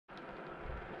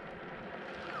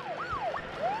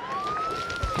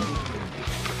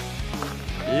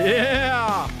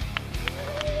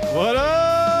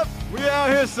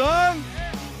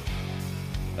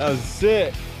That was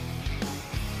sick.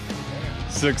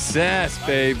 Success,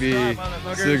 baby.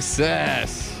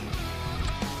 Success.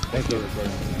 Thank you.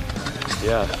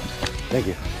 Yeah. Thank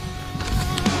you.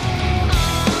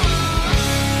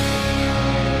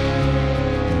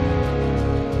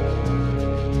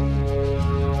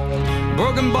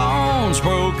 Broken bones,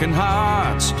 broken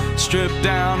hearts, stripped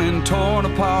down and torn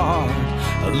apart.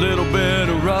 A little bit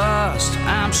of rust,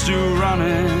 I'm still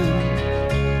running.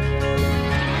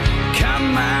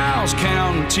 Counting miles,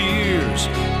 counting tears,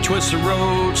 twisted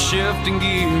roads, shifting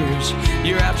gears.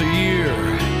 Year after year,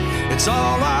 it's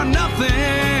all or nothing.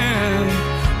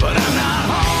 But I'm not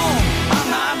home, I'm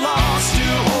not lost,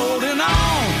 still holding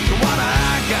on to what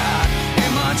I got.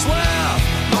 Ain't much left,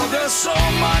 Lord, there's so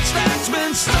much that's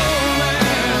been stolen.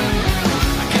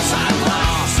 I guess I've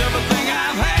lost everything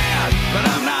I've had, but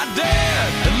I'm not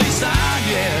dead, at least not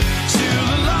yet. Still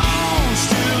alone,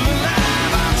 still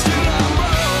alive, I'm still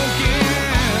unbroken.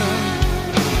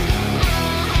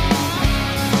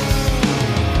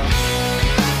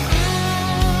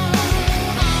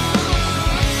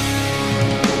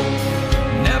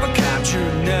 Never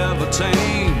captured, never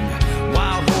tamed,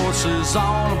 wild horses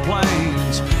on the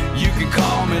plains. You can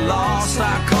call me lost,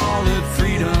 I call it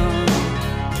freedom.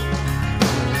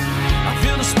 I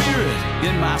feel the spirit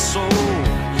in my soul.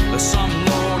 There's something,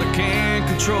 Lord, I can't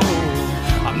control.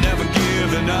 I'm never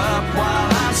giving up while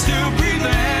I'm still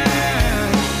breathing.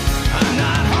 I'm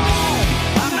not home,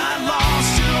 I'm not lost,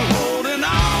 still holding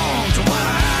on to what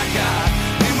I got.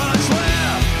 Ain't much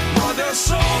left, Lord, there's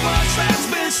so much that's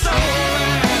been stolen.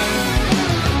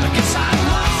 I guess I've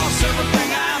lost everything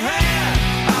I've had.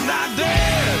 I'm not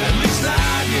dead, at least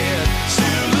not yet.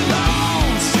 Still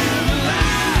alone, still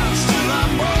alive, still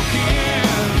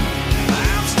unbroken.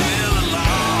 I'm still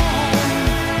alone,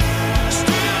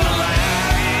 still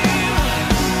alive,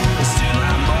 still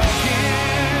unbroken.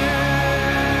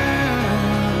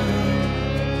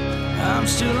 I'm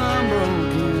still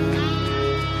unbroken.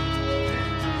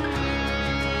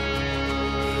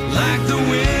 Like the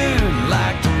wind,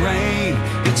 like the rain,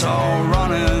 it's all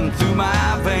running through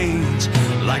my veins.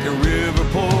 Like a river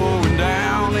pouring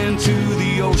down into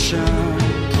the ocean.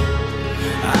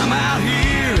 I'm out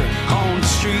here on the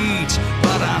streets,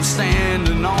 but I'm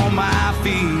standing on my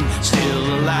feet.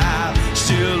 Still alive,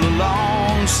 still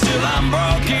alone, still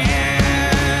unbroken.